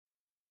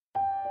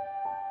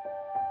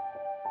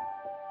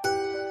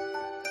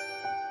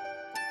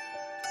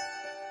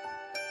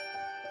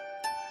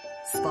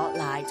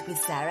Spotlight with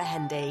Sarah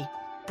Hendy.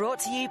 Brought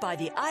to you by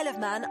the Isle of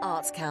Man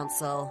Arts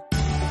Council.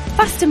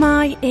 Fastyr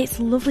Mie, it's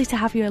lovely to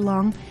have you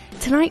along.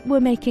 Tonight we're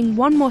making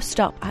one more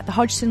stop at the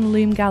Hodgson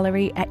Loom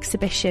Gallery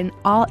exhibition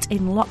Art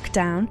in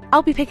Lockdown.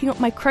 I'll be picking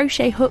up my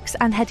crochet hooks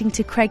and heading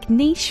to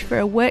Cregneash for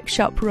a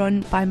workshop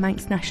run by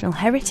Manx National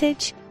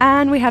Heritage.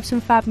 And we have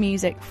some fab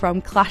music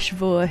from Clash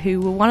Vor,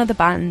 who were one of the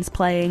bands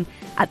playing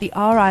at the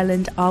Our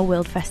Island, Our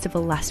World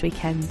Festival last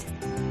weekend.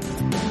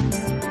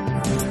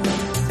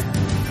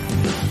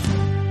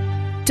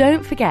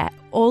 Don't forget,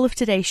 all of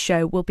today's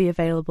show will be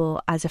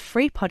available as a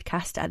free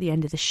podcast at the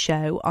end of the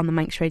show on the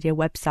Manx Radio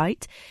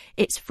website.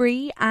 It's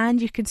free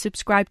and you can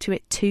subscribe to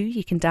it too.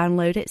 You can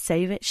download it,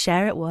 save it,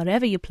 share it,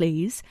 whatever you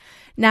please.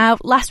 Now,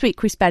 last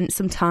week we spent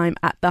some time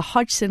at the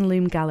Hodgson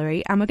Loom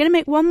Gallery and we're going to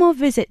make one more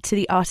visit to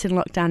the Art in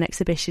Lockdown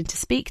exhibition to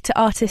speak to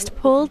artist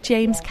Paul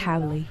James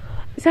Cowley.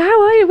 So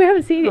how are you? We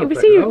haven't seen you. We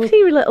seen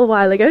you a little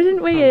while ago,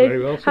 didn't we?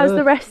 Very well, how's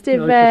the rest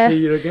of... Nice to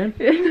see you again.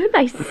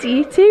 Nice to see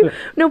you too.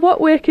 Now, what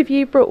work have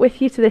you brought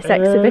with you to this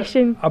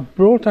exhibition? I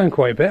brought down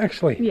quite a bit,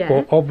 actually. Yeah.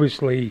 But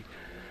obviously,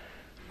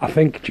 I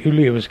think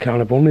Julia was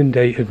kind of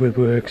inundated with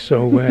work,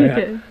 so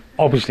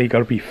obviously got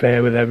to be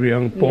fair with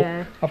everyone.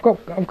 But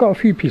I've got a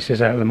few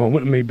pieces out at the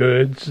moment, and my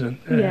birds,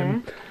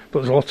 and but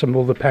there's lots of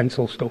other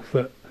pencil stuff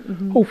that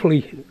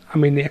hopefully, I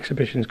mean, the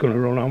exhibition's going to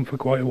run on for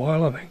quite a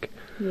while, I think.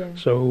 Yeah.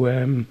 So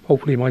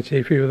hopefully you might see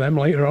a few of them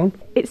later on.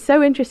 It's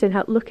so interesting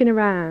how looking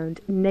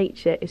around,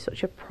 nature is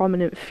such a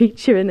prominent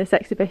feature in this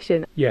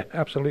exhibition. Yeah,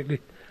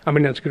 absolutely. I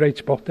mean, it's a great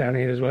spot down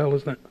here as well,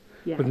 isn't it?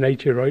 Yeah. With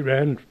nature right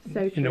round,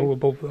 so you know,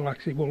 above the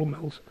Laxey Wool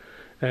Mills.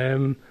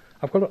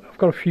 I've got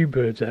a few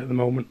birds out at the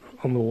moment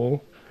on the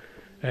wall,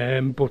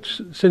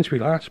 but since we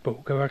last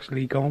spoke, I've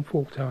actually gone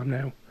full time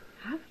now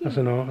as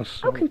an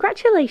artist. So oh,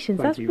 congratulations!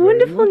 That's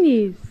wonderful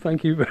news.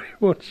 Thank you very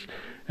much.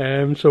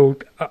 So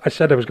I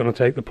said I was going to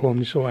take the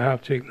plunge, so I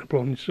have taken the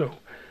plunge. So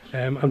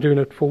I'm doing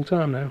it full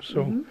time now.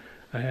 So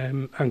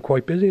I'm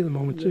quite busy at the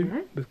moment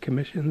too, with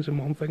commissions and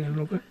one thing and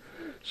another.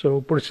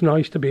 So, but it's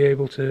nice to be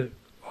able to,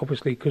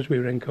 obviously, because we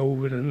were in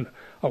COVID and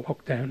a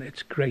lockdown.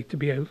 It's great to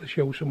be able to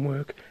show some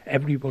work,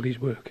 everybody's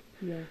work.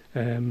 Yeah.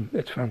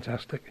 It's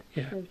fantastic.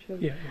 Yeah. So true.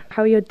 Yeah.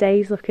 How are your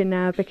days looking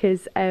now?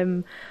 Because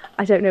I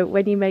don't know,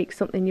 when you make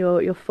something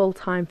your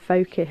full-time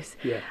focus,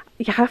 you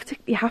have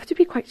to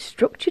be quite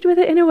structured with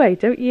it in a way,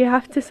 don't you? You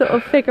have to sort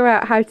of figure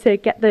out how to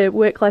get the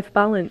work-life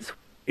balance.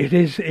 It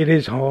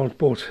is hard,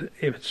 but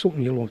if it's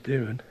something you love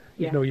doing,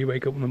 you know, you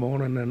wake up in the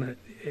morning and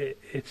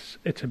it's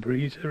a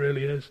breeze. It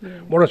really is. Yeah.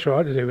 What I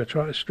try to do, I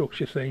try to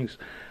structure things.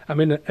 I'm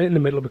in the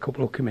middle of a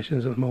couple of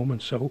commissions at the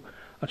moment, so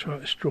I try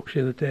to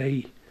structure the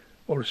day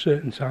or a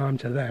certain time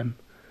to them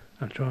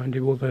and try and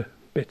do other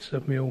bits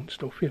of my own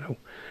stuff, you know,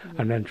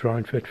 and then try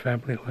and fit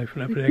family life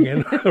and everything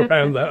in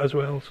around that as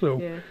well.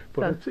 So,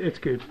 but it's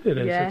good. It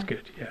is. It's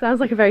good. Yeah. Sounds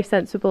like a very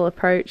sensible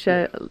approach.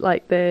 I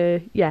like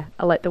the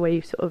way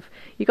you sort of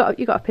you got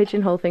to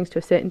pigeonhole things to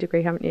a certain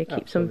degree, haven't you?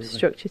 Keep some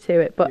structure to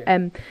it. But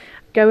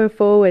going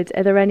forward,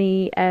 are there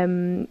any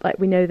like,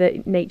 we know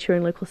that nature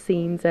and local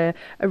scenes are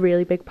a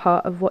really big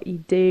part of what you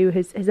do.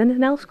 Has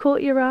anything else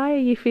caught your eye? Are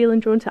you feeling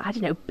drawn to, I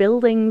don't know,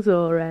 buildings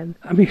or? I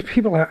mean,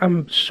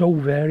 I'm so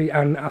varied,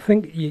 and I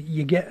think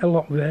you get a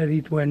lot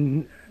varied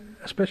when,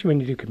 especially when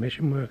you do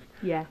commission work.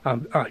 Yeah.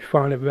 I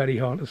find it very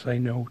hard to say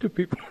no to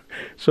people.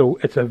 So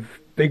it's a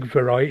big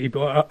variety.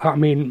 But I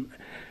mean,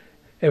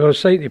 if I was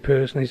saying to you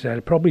personally,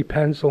 said probably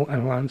pencil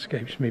and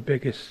landscape's my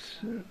biggest.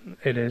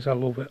 It is. I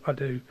love it. I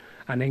do.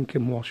 And ink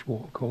and wash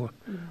watercolour.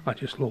 I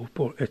just love.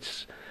 But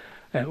it's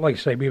like I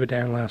say, we were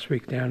down last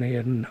week down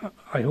here, and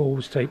I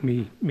always take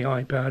my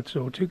iPad,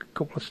 so I took a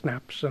couple of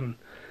snaps, and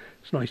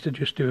it's nice to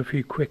just do a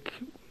few quick,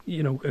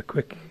 you know, a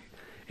quick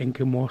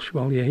ink and wash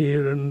while you're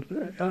here,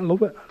 and I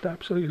love it. I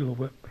absolutely love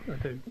it. I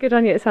do. Good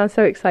on you. It sounds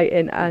so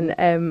exciting, and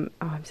I'm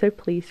so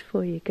pleased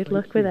for you. Good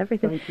luck with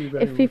everything. Thank you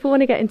very much. If people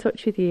want to get in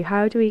touch with you,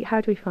 how do we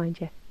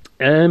find you?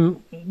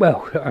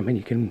 Well, I mean,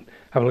 you can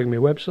have a look at my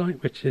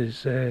website, which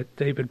is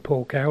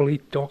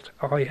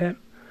davidpaulcowley.im,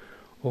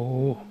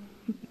 or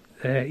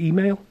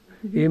email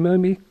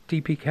me,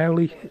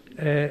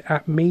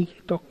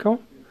 dpcowley@me.com.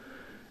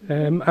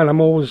 And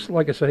I'm always,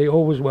 like I say,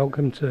 always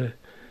welcome to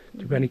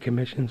do any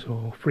commissions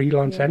or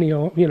freelance, any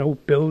art, you know,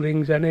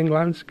 buildings, any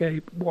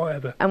landscape,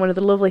 whatever. And one of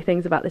the lovely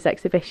things about this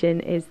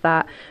exhibition is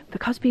that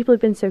because people have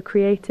been so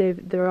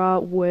creative, there are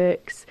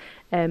works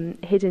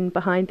hidden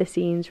behind the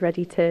scenes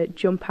ready to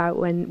jump out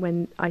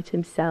when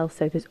items sell,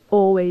 so there's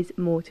always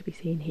more to be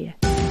seen here.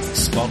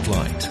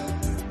 Spotlight,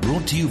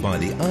 brought to you by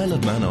the Isle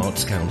of Man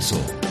Arts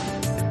Council.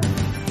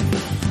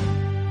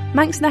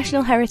 Manx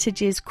National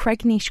Heritage's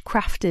Cregneash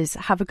Crafters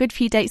have a good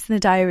few dates in the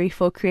diary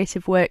for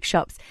creative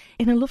workshops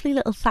in a lovely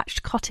little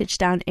thatched cottage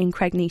down in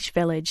Cregneash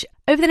Village.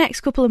 Over the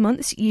next couple of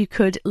months, you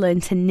could learn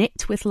to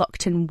knit with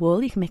Lockton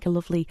wool. You can make a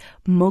lovely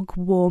mug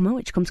warmer,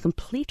 which comes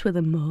complete with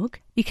a mug.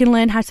 You can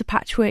learn how to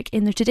patchwork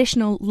in the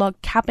traditional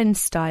log cabin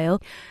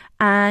style.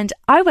 And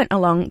I went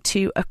along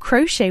to a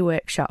crochet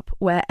workshop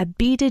where a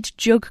beaded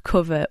jug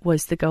cover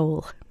was the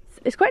goal.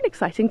 it's quite an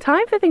exciting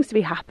time for things to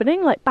be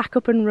happening, like back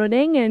up and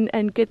running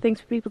and good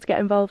things for people to get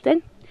involved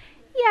in.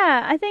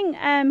 Yeah, I think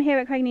here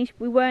at Craignish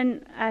we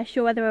weren't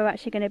sure whether we were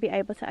actually going to be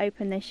able to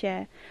open this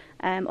year.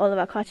 All of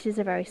our cottages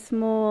are very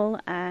small,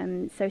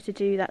 so to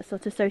do that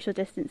sort of social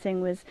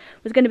distancing was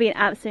going to be an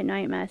absolute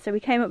nightmare. So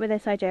we came up with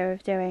this idea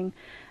of doing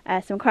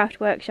some craft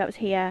workshops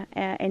here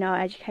in our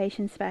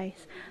education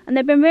space, and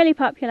they've been really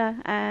popular.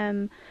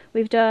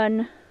 We've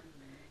done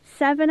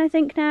 7, I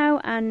think,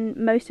 now, and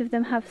most of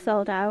them have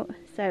sold out.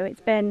 So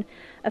it's been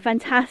a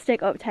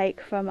fantastic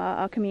uptake from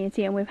our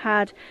community, and we've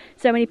had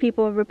so many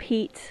people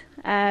repeat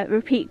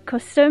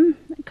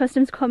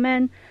customs come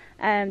in.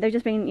 They've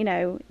just been,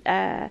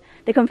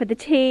 they come for the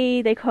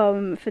tea, they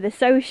come for the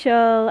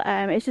social.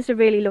 It's just a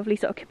really lovely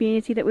sort of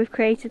community that we've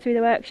created through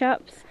the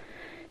workshops.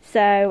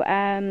 So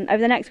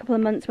over the next couple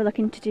of months, we're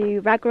looking to do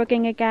rag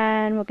rugging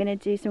again. We're going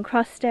to do some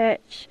cross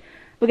stitch.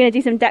 We're going to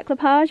do some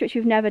decoupage, which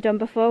we've never done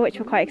before, which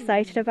we're quite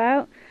excited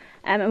about.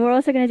 And we're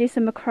also going to do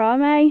some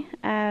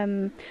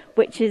macrame,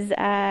 which is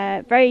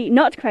very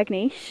not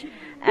Craignish,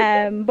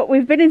 but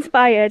we've been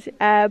inspired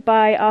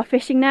by our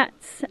fishing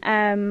nets,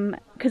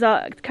 because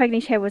our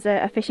Craignish here was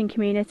a fishing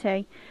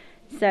community.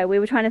 So we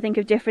were trying to think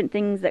of different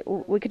things that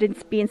we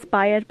could be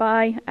inspired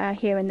by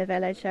here in the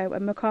village. So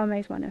macrame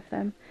is one of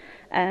them.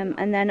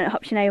 And then at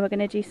Hopshinay we're going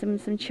to do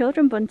some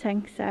children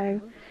bunting.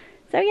 So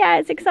yeah,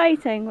 it's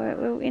exciting.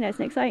 It's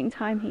an exciting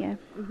time here.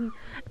 Mm-hmm.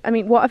 I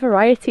mean, what a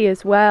variety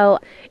as well.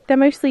 They're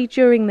mostly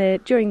during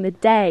the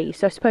day,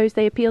 so I suppose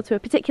they appeal to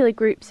particular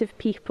groups of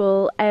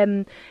people.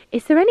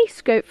 Is there any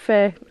scope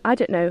for, I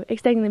don't know,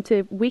 extending them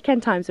to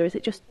weekend times, or is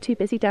it just too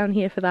busy down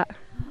here for that?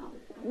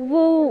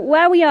 Well,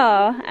 where we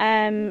are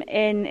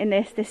in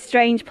this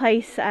strange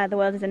place the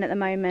world is in at the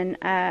moment,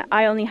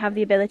 I only have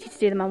the ability to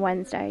do them on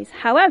Wednesdays.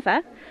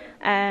 However,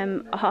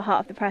 hot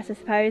of the press, I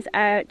suppose.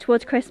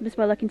 Towards Christmas,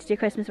 we're looking to do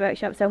Christmas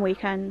workshops on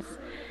weekends.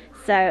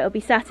 So it'll be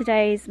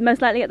Saturdays,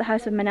 most likely at the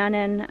House of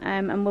Manannan,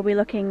 and we'll be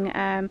looking.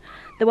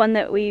 The one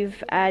that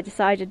we've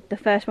decided, the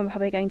first one we're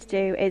probably going to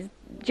do is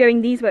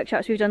during these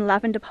workshops. We've done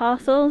lavender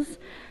parcels,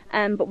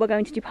 but we're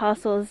going to do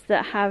parcels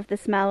that have the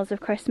smells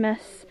of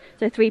Christmas.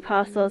 So 3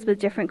 parcels with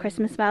different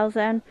Christmas smells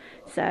in.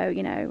 So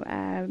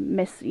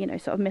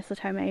sort of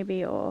mistletoe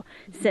maybe, or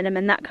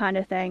cinnamon, that kind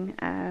of thing.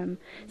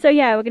 So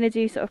yeah, we're going to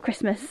do sort of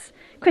Christmas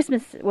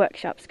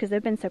workshops because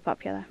they've been so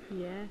popular.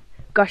 Yeah.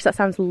 Gosh, that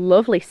sounds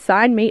lovely.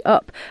 Sign me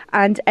up.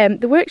 And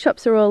the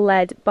workshops are all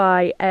led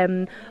by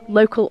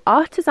local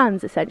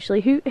artisans, essentially.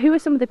 Who are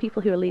some of the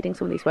people who are leading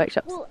some of these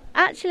workshops? Well,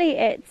 actually,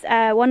 it's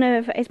one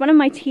of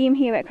my team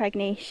here at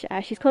Craignish.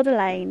 She's called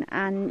Elaine,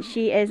 and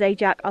she is a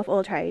jack of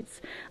all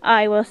trades.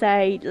 I will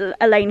say,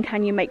 Elaine,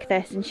 can you make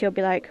this? And she'll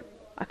be like,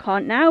 I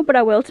can't now, but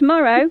I will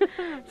tomorrow.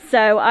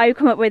 So I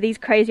come up with these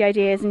crazy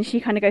ideas, and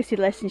she kind of goes through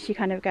the list, and she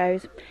kind of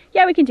goes,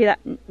 yeah, we can do that.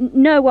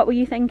 No, what were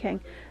you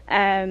thinking?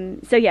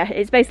 So yeah,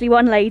 it's basically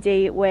one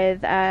lady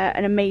with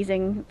an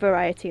amazing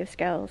variety of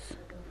skills.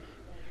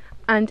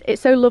 And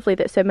it's so lovely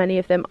that so many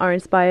of them are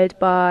inspired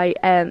by,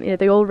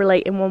 they all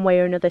relate in one way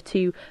or another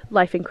to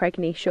life in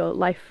Craignish or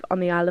life on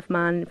the Isle of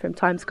Man from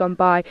times gone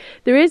by.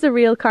 There is a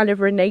real kind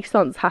of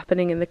renaissance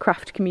happening in the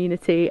craft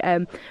community.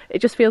 It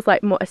just feels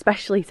like more,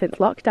 especially since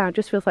lockdown,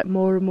 just feels like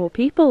more and more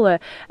people are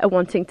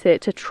wanting to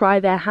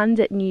try their hand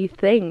at new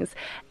things.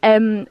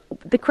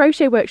 The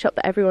crochet workshop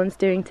that everyone's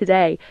doing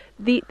today,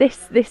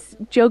 this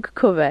jug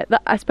cover,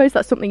 I suppose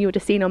that's something you would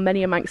have seen on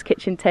many a Manx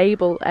kitchen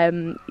table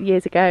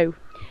years ago.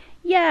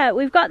 Yeah,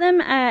 we've got them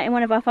in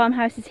one of our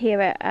farmhouses here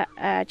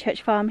at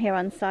Church Farm here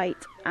on site,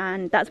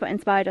 and that's what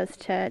inspired us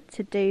to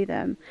do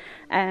them.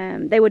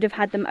 They would have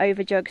had them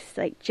over jugs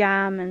like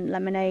jam and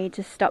lemonade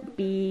to stop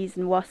bees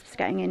and wasps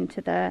getting into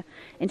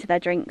their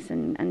drinks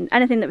and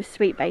anything that was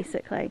sweet,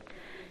 basically.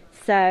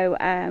 So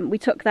we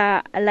took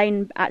that.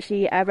 Elaine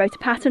actually wrote a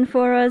pattern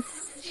for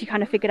us. She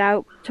kind of took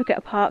it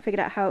apart, figured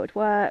out how it would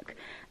work,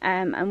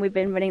 and we've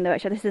been running the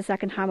workshop. This is the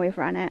second time we've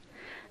run it.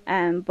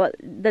 But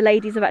the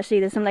ladies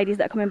there's some ladies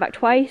that are coming back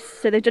twice,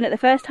 so they've done it the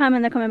first time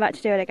and they're coming back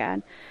to do it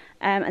again.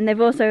 And they've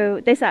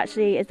also, this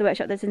actually is the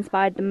workshop that's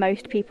inspired the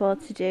most people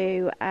to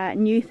do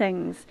new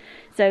things.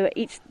 So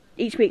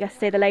each week, I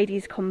say, the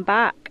ladies come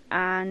back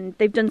and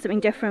they've done something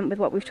different with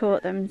what we've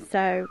taught them.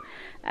 So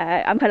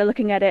I'm kind of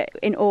looking at it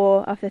in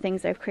awe of the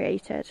things they've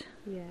created.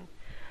 Yeah.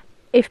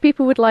 If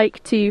people would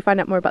like to find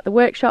out more about the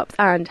workshops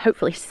and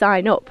hopefully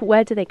sign up,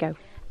 where do they go?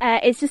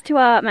 It's just to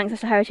our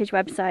Manchester Heritage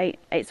website.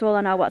 It's all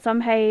on our What's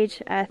On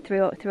page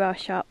through our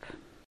shop.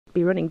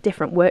 Be running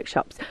different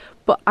workshops,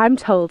 but I'm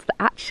told that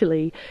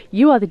actually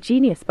you are the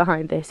genius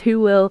behind this,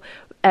 who will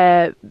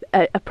a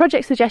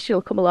project suggestion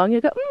will come along, you'll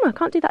go, I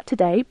can't do that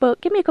today,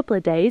 but give me a couple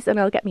of days and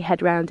I'll get my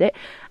head around it.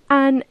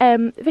 And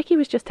Vicky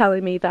was just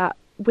telling me that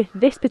with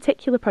this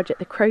particular project,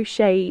 the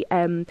crochet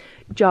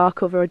jar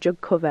cover or jug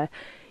cover,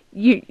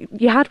 you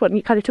had one,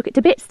 you kind of took it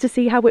to bits to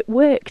see how it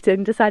worked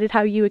and decided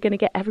how you were going to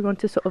get everyone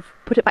to sort of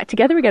put it back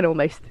together again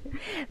almost.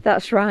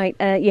 That's right.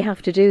 You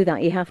have to do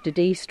that. You have to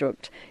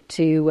destruct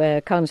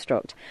to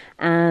construct.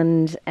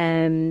 And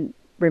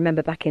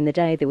remember back in the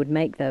day they would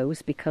make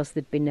those because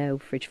there'd be no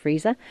fridge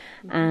freezer,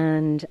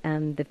 and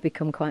they've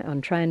become quite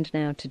on trend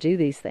now to do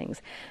these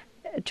things.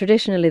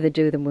 Traditionally, they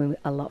do them with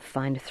a lot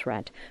finer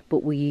thread,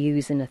 but we're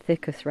using a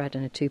thicker thread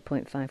and a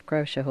 2.5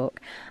 crochet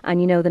hook.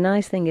 And, the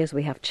nice thing is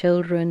we have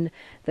children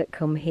that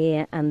come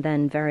here, and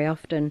then very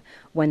often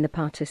when the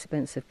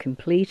participants have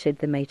completed,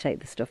 they may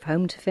take the stuff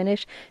home to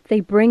finish. They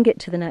bring it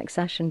to the next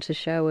session to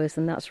show us,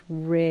 and that's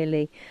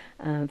really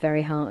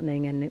very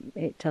heartening, and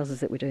it tells us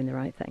that we're doing the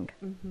right thing.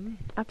 Mm-hmm.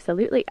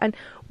 Absolutely. And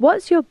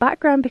what's your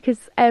background?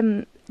 Because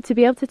to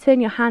be able to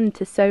turn your hand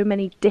to so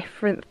many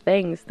different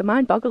things, the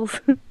mind boggles.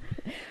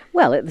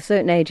 Well, at a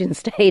certain age and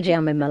stage I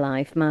am in my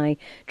life, my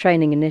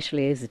training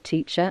initially is a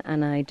teacher,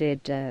 and I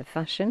did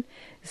fashion,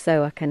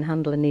 so I can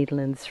handle a needle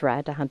and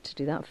thread. I had to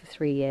do that for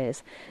 3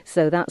 years.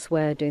 So that's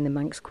where doing the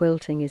Manx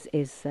quilting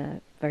is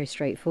very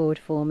straightforward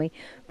for me.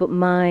 But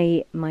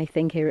my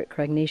thing here at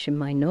Cregneash in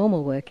my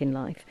normal work in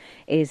life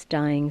is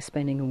dyeing,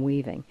 spinning and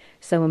weaving.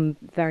 So I'm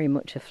very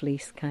much a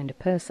fleece kind of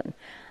person.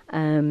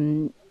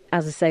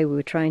 As I say, we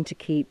were trying to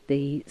keep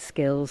the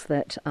skills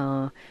that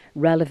are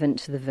relevant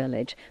to the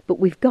village, but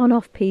we've gone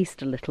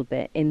off-piste a little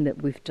bit in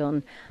that we've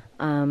done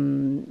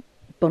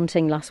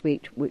bunting last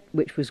week,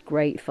 which was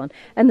great fun.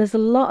 And there's a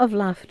lot of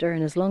laughter,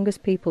 and as long as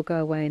people go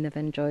away and they've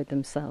enjoyed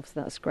themselves,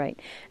 that's great.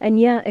 And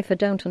yeah, if I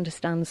don't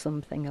understand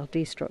something, I'll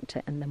destruct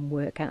it and then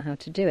work out how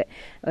to do it.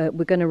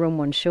 We're going to run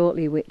one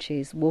shortly, which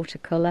is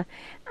watercolour.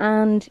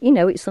 And,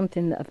 it's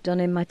something that I've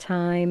done in my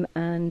time,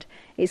 and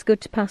it's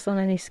good to pass on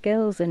any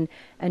skills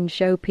and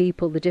show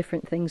people the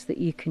different things that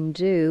you can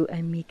do,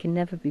 and you can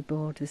never be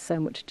bored. There's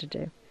so much to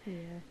do.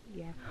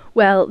 Yeah.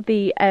 Well,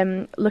 the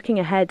looking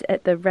ahead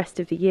at the rest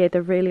of the year,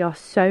 there really are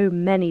so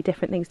many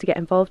different things to get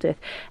involved with.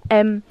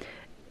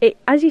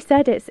 As you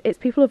said, it's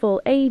people of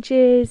all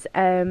ages,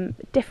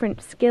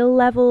 different skill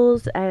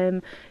levels,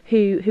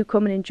 who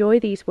come and enjoy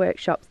these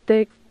workshops.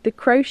 The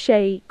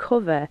crochet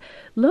cover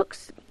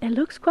looks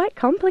quite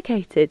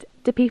complicated.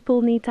 Do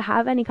people need to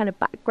have any kind of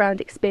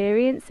background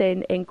experience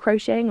in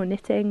crocheting or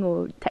knitting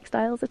or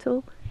textiles at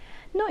all?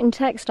 Not in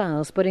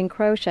textiles, but in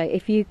crochet.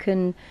 If you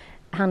can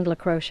handle a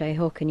crochet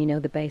hook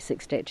and the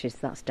basic stitches,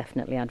 that's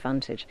definitely an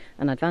advantage.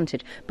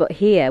 But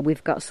here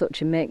we've got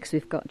such a mix.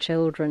 We've got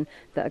children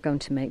that are going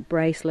to make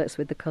bracelets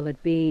with the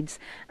coloured beads,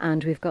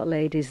 and we've got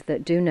ladies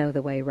that do know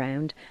the way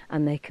round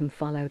and they can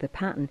follow the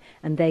pattern,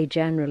 and they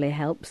generally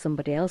help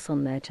somebody else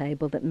on their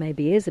table that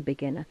maybe is a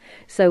beginner.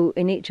 So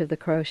in each of the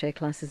crochet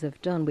classes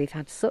I've done, we've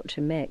had such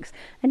a mix,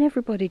 and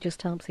everybody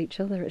just helps each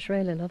other. It's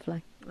really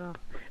lovely. Oh,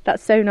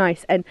 that's so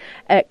nice. And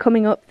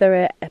coming up, there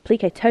are a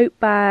plique tote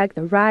bag,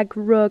 the rag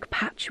rug,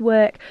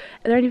 patchwork.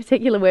 Are there any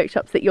particular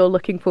workshops that you're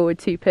looking forward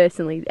to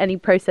personally? Any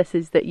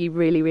processes that you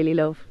really, really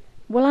love?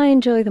 Well, I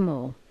enjoy them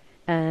all.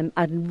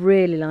 I'd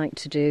really like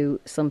to do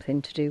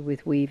something to do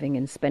with weaving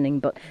and spinning,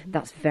 but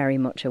that's very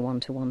much a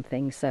one-to-one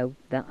thing, so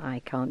that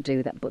I can't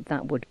do that. But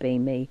that would be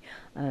me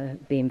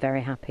being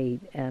very happy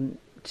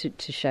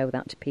to show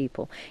that to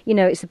people.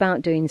 It's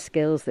about doing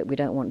skills that we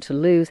don't want to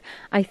lose.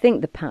 I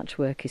think the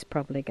patchwork is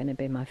probably going to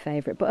be my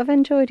favourite, but I've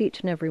enjoyed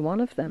each and every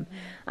one of them.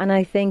 And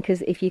I think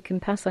if you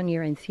can pass on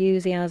your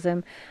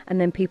enthusiasm,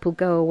 and then people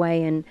go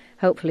away and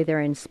hopefully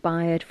they're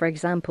inspired. For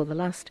example, the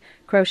last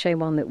crochet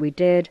one that we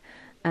did,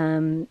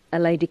 a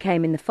lady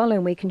came in the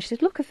following week and she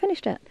said, "Look, I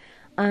finished it."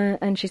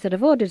 And she said,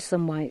 "I've ordered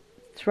some white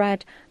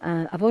thread,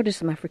 I've ordered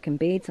some African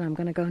beads, and I'm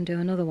going to go and do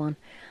another one."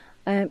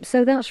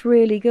 So that's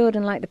really good.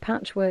 And like the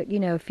patchwork,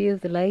 a few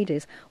of the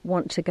ladies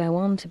want to go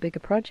on to bigger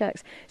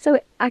projects. So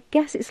I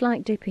guess it's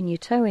like dipping your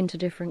toe into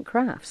different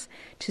crafts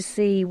to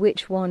see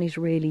which one is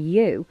really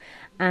you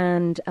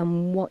and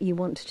what you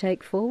want to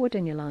take forward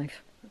in your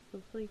life. That's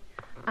lovely.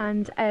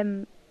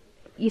 And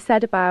you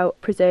said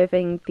about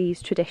preserving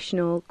these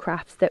traditional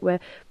crafts that were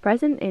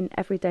present in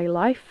everyday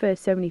life for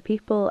so many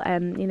people,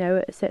 at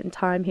a certain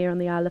time here on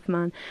the Isle of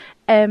Man.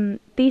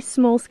 These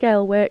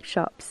small-scale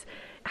workshops,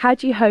 how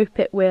do you hope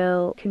it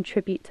will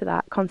contribute to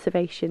that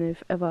conservation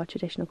of our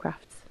traditional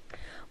crafts?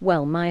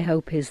 Well, my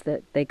hope is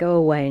that they go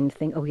away and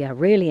think, "Oh yeah, I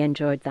really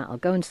enjoyed that, I'll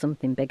go into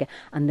something bigger,"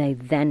 and they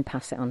then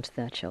pass it on to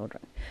their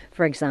children.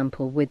 For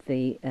example, with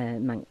the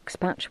Manx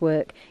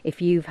patchwork,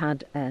 if you've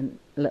had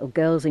little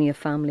girls in your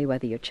family,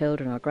 whether you're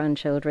children or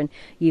grandchildren,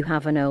 you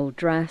have an old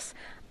dress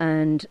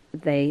and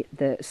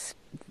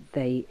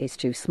it's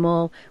too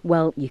small,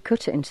 well, you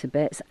cut it into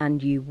bits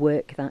and you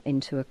work that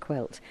into a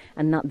quilt,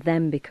 and that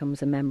then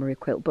becomes a memory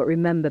quilt. But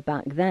remember,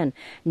 back then,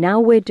 now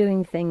we're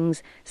doing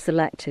things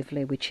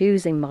selectively, we're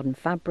choosing modern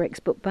fabrics,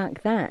 but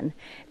back then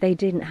they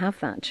didn't have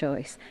that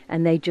choice,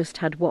 and they just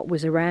had what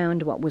was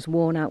around, what was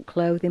worn out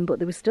clothing, but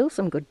there was still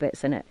some good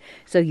bits in it.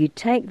 So you'd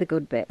take the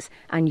good bits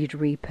and you'd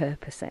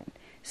repurpose it.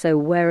 So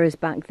whereas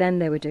back then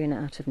they were doing it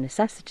out of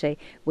necessity,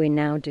 we're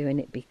now doing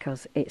it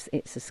because it's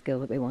a skill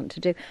that we want to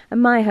do.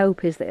 And my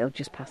hope is that it'll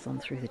just pass on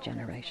through the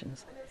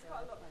generations.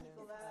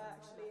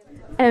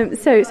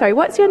 Sorry,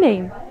 what's your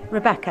name?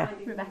 Rebecca.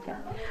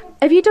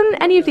 Have you done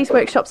any of these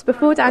workshops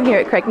before down here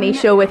at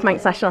Cregneash or with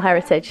Manx National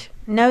Heritage?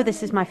 No,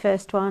 this is my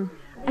first one.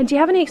 And do you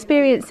have any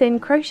experience in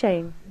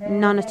crocheting?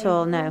 None at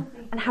all, no.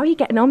 And how are you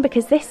getting on?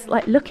 Because this,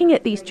 like, looking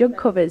at these jug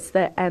covers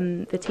that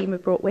the team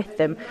have brought with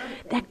them,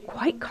 they're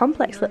quite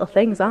complex little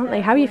things, aren't they?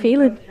 How are you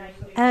feeling?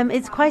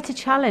 It's quite a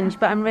challenge,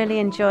 but I'm really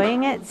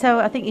enjoying it. So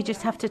I think you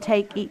just have to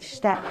take each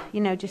step,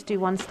 just do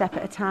one step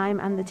at a time.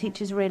 And the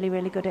teacher's really,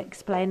 really good at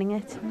explaining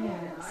it.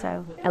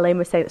 So Elaine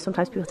was saying that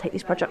sometimes people take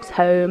these projects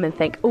home and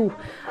think, oh,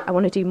 I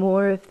want to do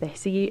more of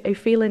this. Are you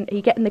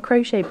getting the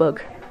crochet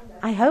bug?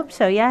 I hope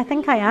so, yeah. I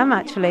think I am,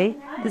 actually.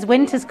 There's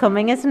winter's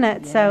coming, isn't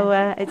it? So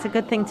it's a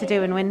good thing to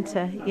do in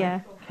winter,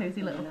 yeah.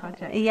 Cosy little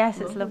project.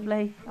 Yes, it's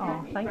lovely.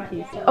 Oh, thank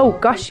you. Oh,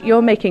 gosh,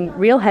 you're making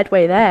real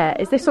headway there.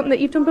 Is this something that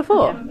you've done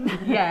before?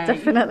 Yeah,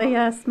 definitely,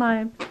 yes.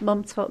 My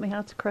mum taught me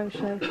how to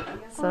crochet.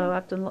 So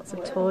I've done lots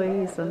of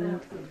toys and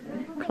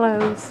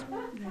clothes.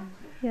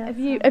 Yeah. Have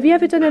you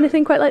ever done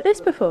anything quite like this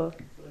before?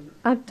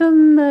 I've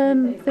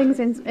done things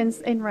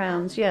in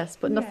rounds, yes,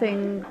 but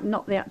nothing,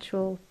 not the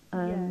actual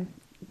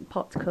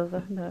pot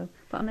cover, no.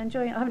 But I'm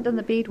enjoying it. I haven't done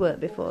the beadwork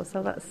before,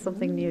 so that's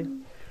something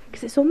new.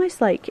 Because it's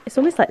almost like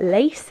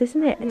lace,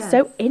 isn't it? It's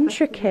so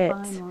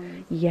intricate.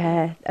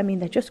 Yeah, I mean,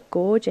 they're just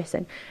gorgeous.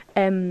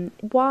 And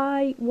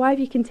why have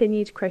you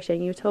continued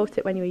crocheting? You were taught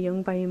it when you were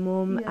young by your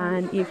mum,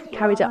 and you've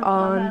carried it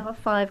on. I have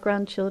 5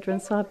 grandchildren,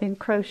 so I've been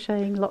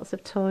crocheting lots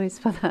of toys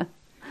for them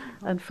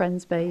and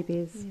friends'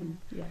 babies.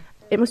 Yeah.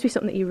 It must be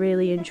something that you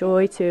really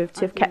enjoy to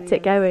have kept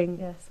it going.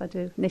 Yes, I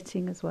do.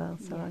 Knitting as well.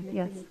 So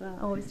yes,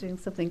 always doing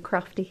something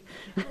crafty.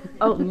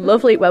 Oh,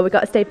 lovely. Well, we've got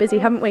to stay busy,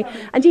 haven't we?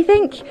 And do you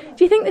think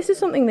this is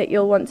something that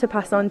you'll want to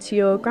pass on to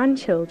your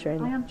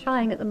grandchildren? I am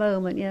trying at the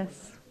moment,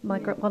 yes.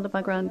 One of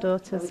my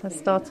granddaughters has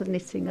started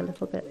knitting a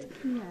little bit.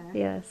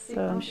 Yes, so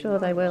I'm sure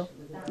they will.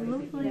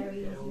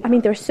 I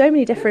mean, there are so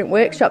many different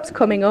workshops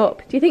coming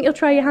up. Do you think you'll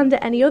try your hand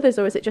at any others,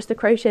 or is it just the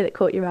crochet that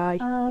caught your eye?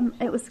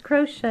 It was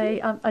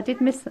crochet. I did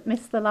miss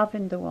the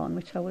lavender one,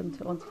 which I wouldn't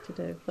have wanted to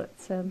do, but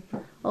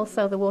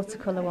also the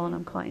watercolour one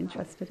I'm quite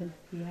interested in.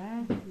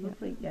 Yeah,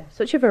 lovely. Yeah.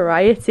 Such a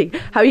variety.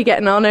 How are you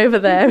getting on over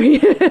there?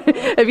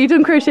 Have you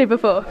done crochet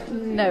before?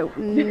 No,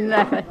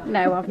 never.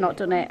 No, I've not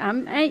done it.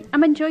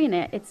 I'm enjoying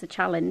it. It's a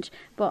challenge,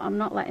 but I'm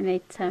not letting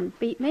it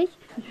beat me.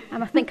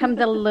 And I think I'm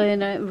the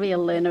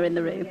real learner in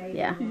the room.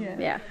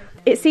 Yeah.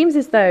 It seems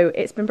as though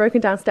it's been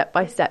broken down step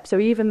by step. So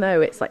even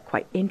though it's like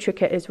quite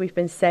intricate, as we've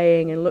been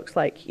saying, and looks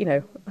like,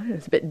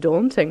 it's a bit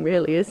daunting,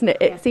 really, isn't it?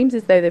 It seems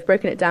as though they've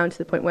broken it down to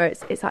the point where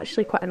it's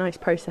actually quite a nice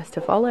process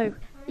to follow.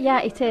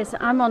 Yeah, it is.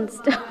 I'm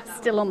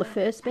still on the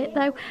first bit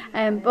though,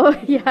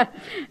 but yeah,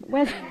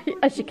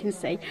 as you can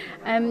see,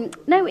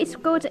 no, it's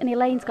good. And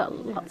Elaine's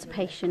got lots of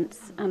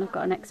patience, and I've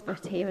got an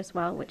expert here as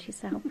well, which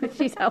is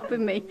she's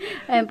helping me.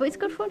 But it's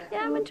good fun.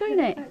 Yeah, I'm enjoying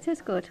it. It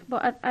is good.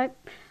 But I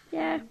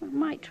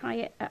might try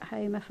it at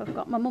home if I've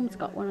got. My mum's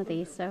got one of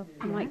these, so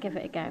I might give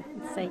it a go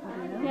and see.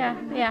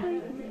 Yeah.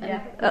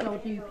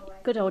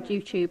 Good old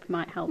YouTube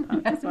might help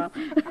out as well.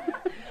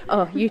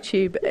 Oh,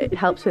 YouTube, it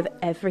helps with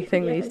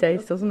everything these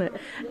days, doesn't it?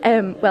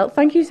 Well,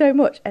 thank you so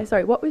much.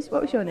 Sorry, what was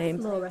your name?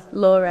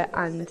 Laura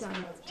and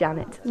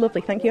Janet.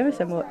 Lovely, thank you ever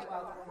so much.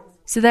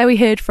 So there we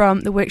heard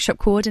from the workshop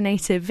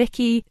coordinator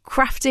Vicky,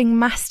 crafting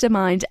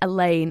mastermind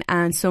Elaine,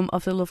 and some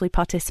of the lovely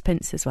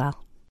participants as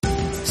well.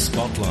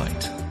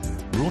 Spotlight,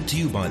 brought to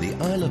you by the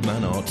Isle of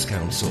Man Arts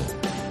Council.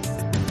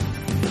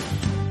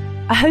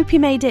 I hope you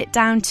made it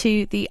down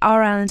to the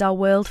Our Island, Our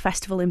World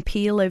Festival in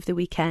Peel over the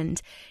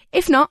weekend.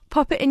 If not,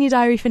 pop it in your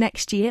diary for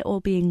next year, all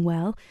being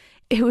well.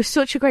 It was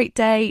such a great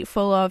day,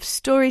 full of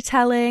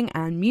storytelling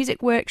and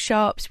music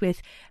workshops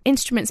with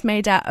instruments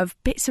made out of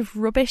bits of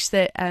rubbish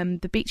that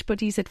the Beach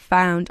Buddies had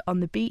found on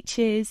the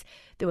beaches.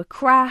 There were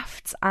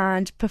crafts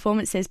and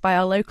performances by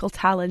our local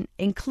talent,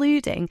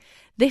 including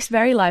this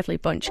very lively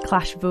bunch,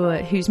 Clash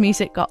Vua, whose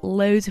music got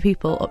loads of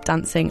people up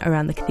dancing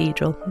around the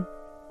cathedral.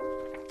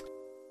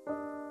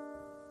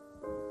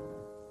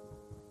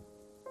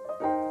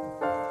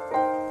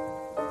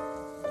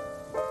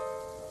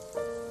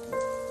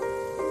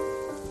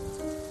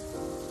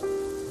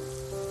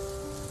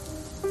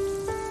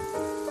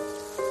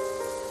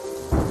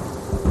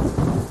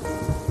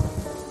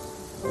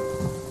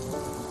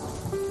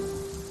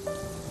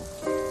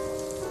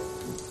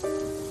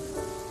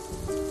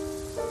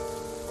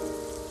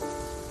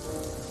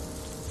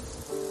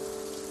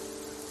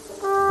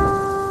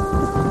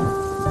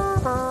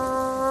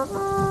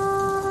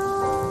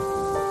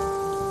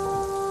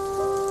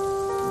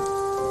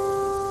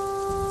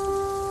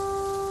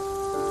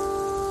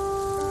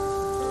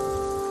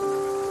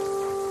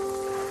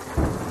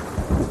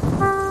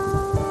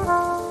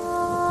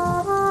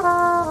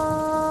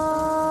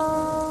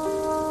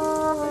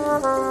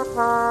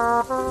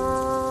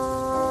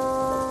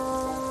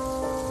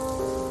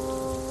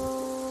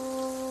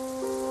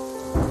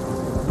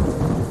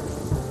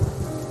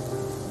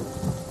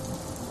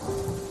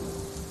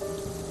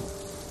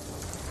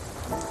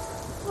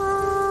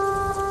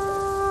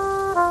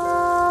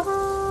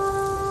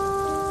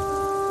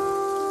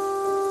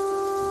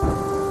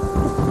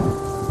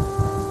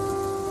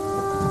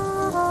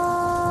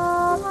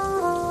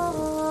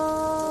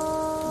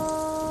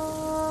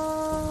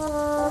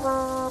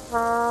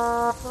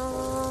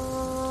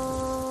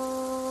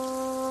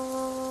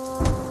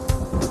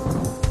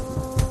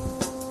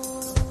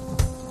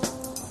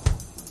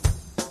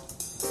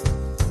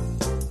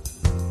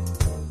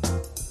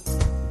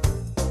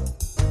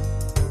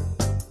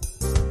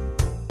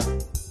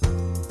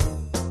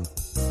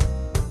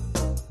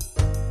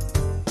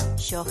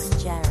 Seochan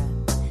Jera,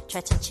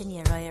 Tretan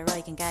Chinya Roya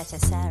Roigan Gaita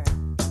Sarah,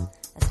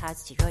 as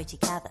Hadsti Roiti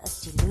Kava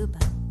as Diluba,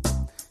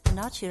 and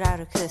not your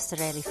outer coast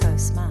really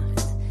first macht,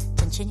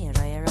 Tanchinya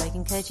Roya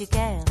Roigan Kurju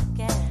Gale,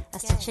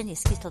 as Tanchinya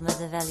Skittle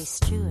Mother Valley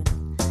Struin,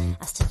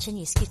 as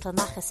Tanchinya Skittle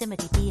Macha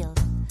Simadi Deal,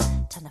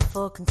 Tan a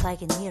folk and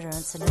Clygan Nira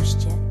and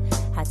Sanustia,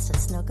 Hadsta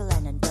Snuggle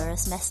and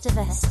Doris Nesta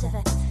Vesta,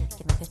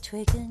 Gimmick a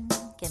Twiggin,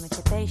 Gimmick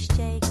a Base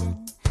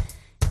Jagan,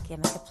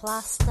 Gimmick a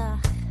Plaster.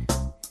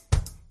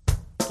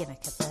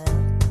 Gimmick a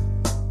bill.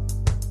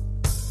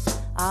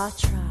 I'll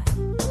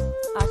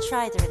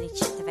try the really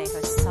chit the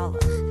veho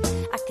solach.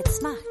 I could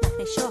smack nach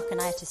me shock and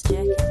I just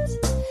jerk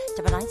it.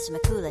 To ban einst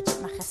makula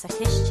jit machas a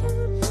kistja.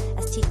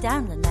 As tea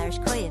downland marish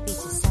koya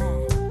vita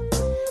say.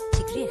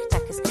 Tea griech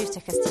tak as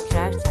grutach as tea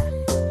krautach.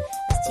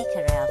 As tea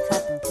karel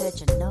fedden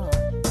kurjan no.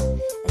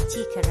 As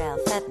tea karel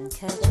fedden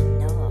kurjan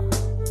no.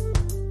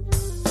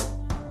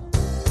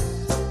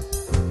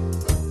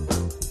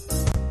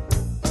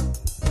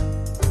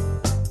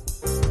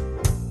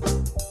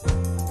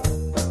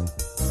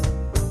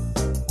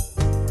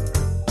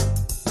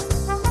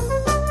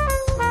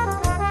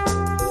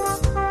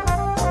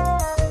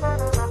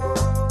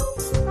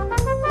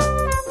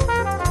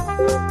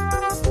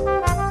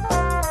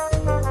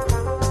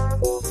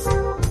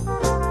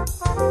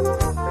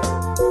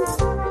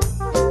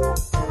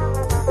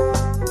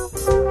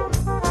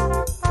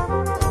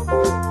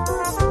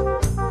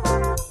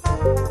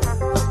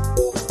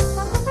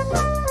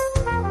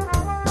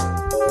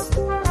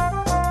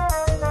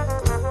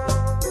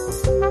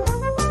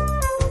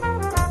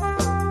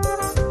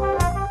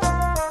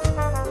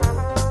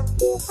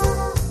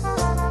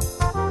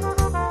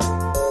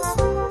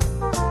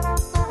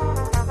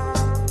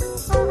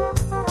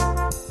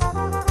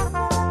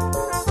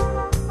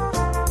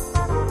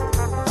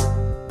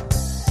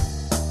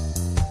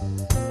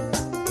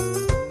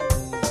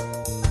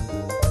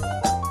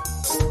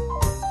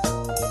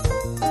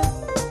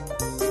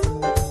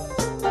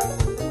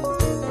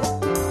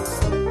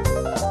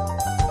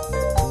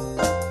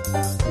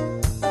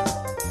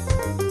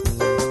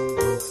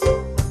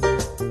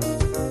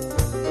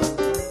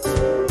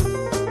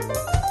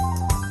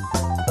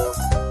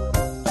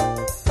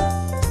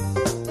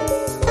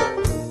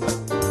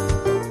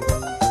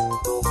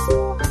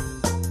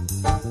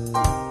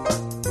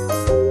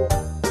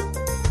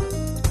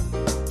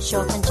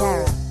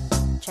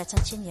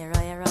 Chinya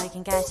Roya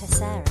Roigan Gaita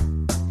Sarah,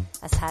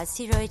 as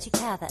Hadsti Roiti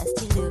Kava as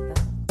Diluba,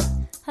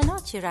 and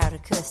not your outer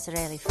coast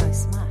really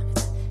first macht,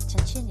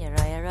 Tanchinya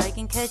Roya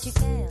Roigan Kurju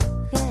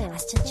Gale,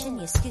 as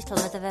Tanchinya Scuttle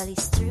Mother Valley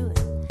Struin,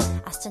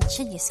 as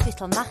Tanchinya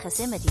Scuttle Machas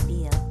Imadi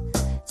Beal,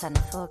 Tan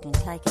a Fog and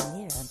Clygan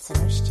Nira and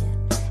Sanustia,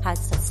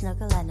 Hadsta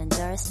Snuggle and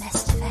Doris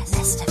Nesta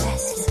Vest,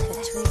 Gimmick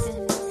a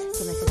Twiggin,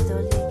 Gimmick a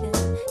Dulligan,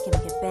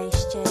 Gimmick a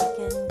Base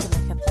Jagan,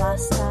 Gimmick a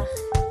Plastach,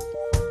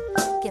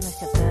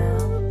 Gimmick a Burl.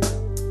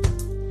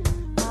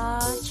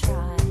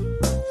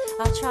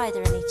 I'll try the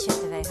really chip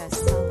of a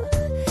solar.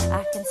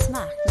 I can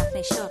smack, knock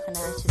me shock and I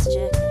just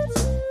jerk it.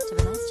 To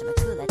be nice to my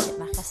cool legit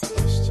machas a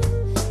kistja.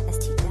 As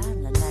tea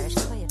down and marish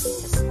koya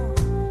vita small.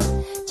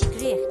 Tea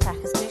griech tak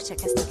as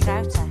grutach as tea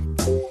krautak.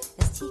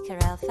 As tea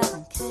karel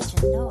fadden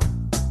kurjan no.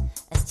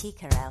 As tea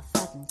karel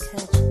fadden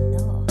kurjan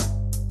no.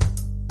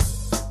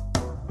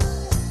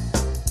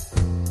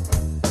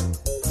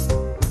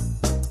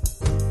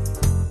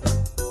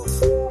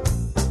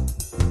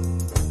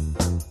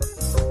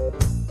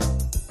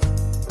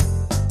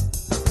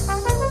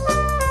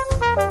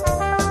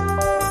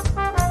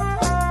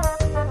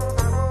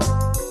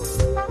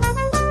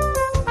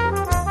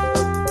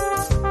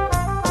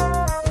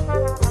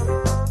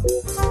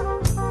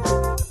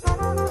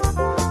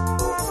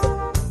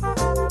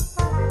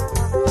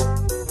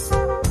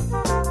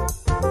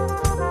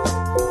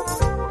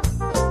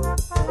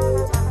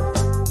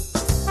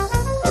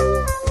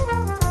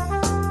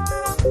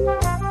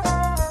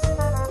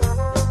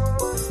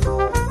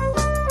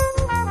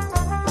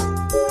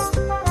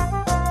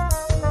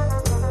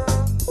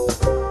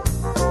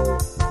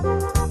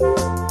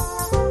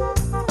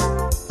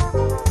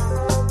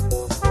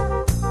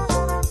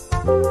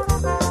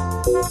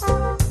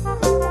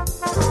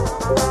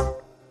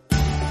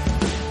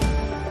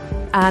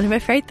 And I'm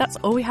afraid that's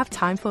all we have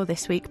time for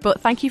this week.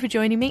 But thank you for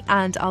joining me,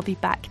 and I'll be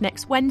back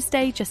next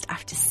Wednesday just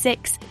after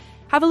 6.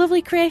 Have a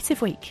lovely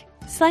creative week.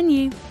 Slán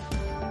you.